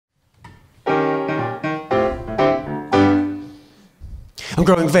I'm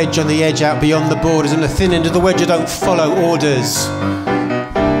growing veg on the edge, out beyond the borders, and the thin end of the wedge I don't follow orders.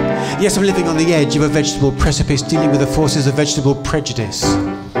 Yes, I'm living on the edge of a vegetable precipice, dealing with the forces of vegetable prejudice.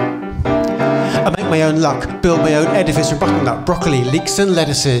 I make my own luck, build my own edifice from butternut, broccoli, leeks and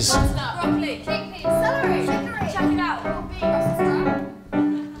lettuces. Broccoli, chickpeas, celery, check it out.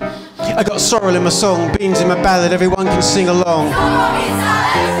 I got sorrel in my song, beans in my ballad, everyone can sing along.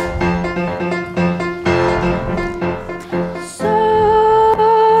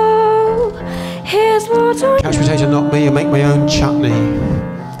 Couch potato, not me, I make my own chutney.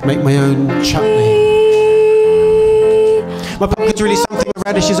 Make my own chutney. My pumpkin's really something, my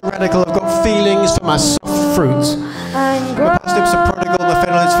radish is a radical, I've got feelings for my soft fruit. My parsnips are prodigal, my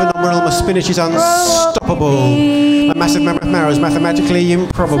fennel is phenomenal, my spinach is unstoppable. My massive mammoth marrow is mathematically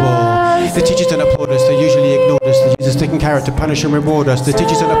improbable. The teachers don't applaud us, they usually ignore us. They use a stick and carrot to punish and reward us. The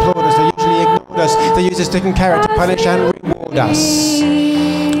teachers don't applaud us, they usually ignore us. They use a stick and carrot to punish and reward us.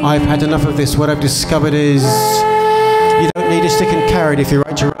 I've had enough of this. What I've discovered is you don't need a stick and carrot if you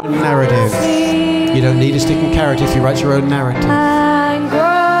write your own narrative. You don't need a stick and carrot if you write your own narrative.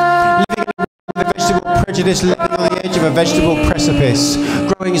 Living in a vegetable prejudice, living on the edge of a vegetable precipice.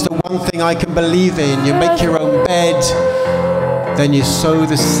 Growing is the one thing I can believe in. You make your own bed, then you sow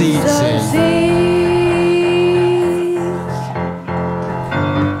the seeds in.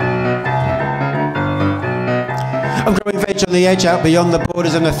 I'm growing veg on the edge, out beyond the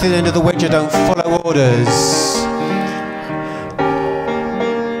borders, and the thin end of the wedge I don't follow orders.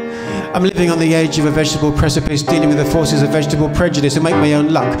 I'm living on the edge of a vegetable precipice, dealing with the forces of vegetable prejudice, and make my own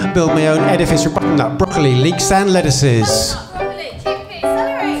luck, build my own edifice from butternut, broccoli, leeks and lettuces. Broccoli, chickpeas,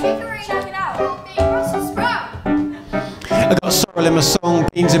 celery, check it out. Brussels sprout. I got sorrel in my song,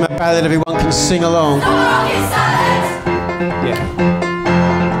 beans in my ballad, everyone can sing along. Yeah.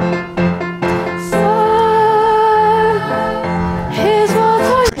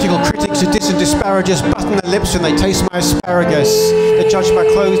 Critics who diss and disparage us button their lips when they taste my asparagus. They judge my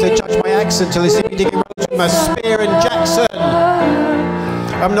clothes, they judge my accent till they see me digging roads with my spear and Jackson.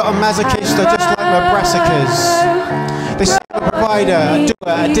 I'm not a masochist, I just like my brassicas. They say I'm a provider, a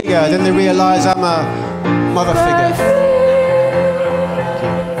doer, a digger, then they realise I'm a mother figure.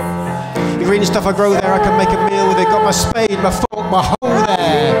 The green stuff I grow there, I can make a meal with it. Got my spade, my fork, my hoe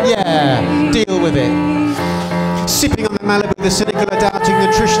there. Yeah, deal with it. Sipping on the Malibu, the cynical are doubting the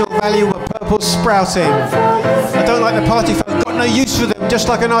nutritional value of purple sprouting. I don't like the party folk, got no use for them, just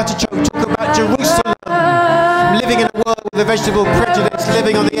like an artichoke, talk about Jerusalem. I'm living in a world with a vegetable prejudice,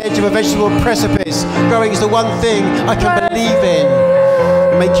 living on the edge of a vegetable precipice. Growing is the one thing I can believe in.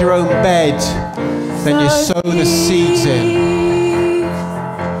 You make your own bed, then you sow the seeds in.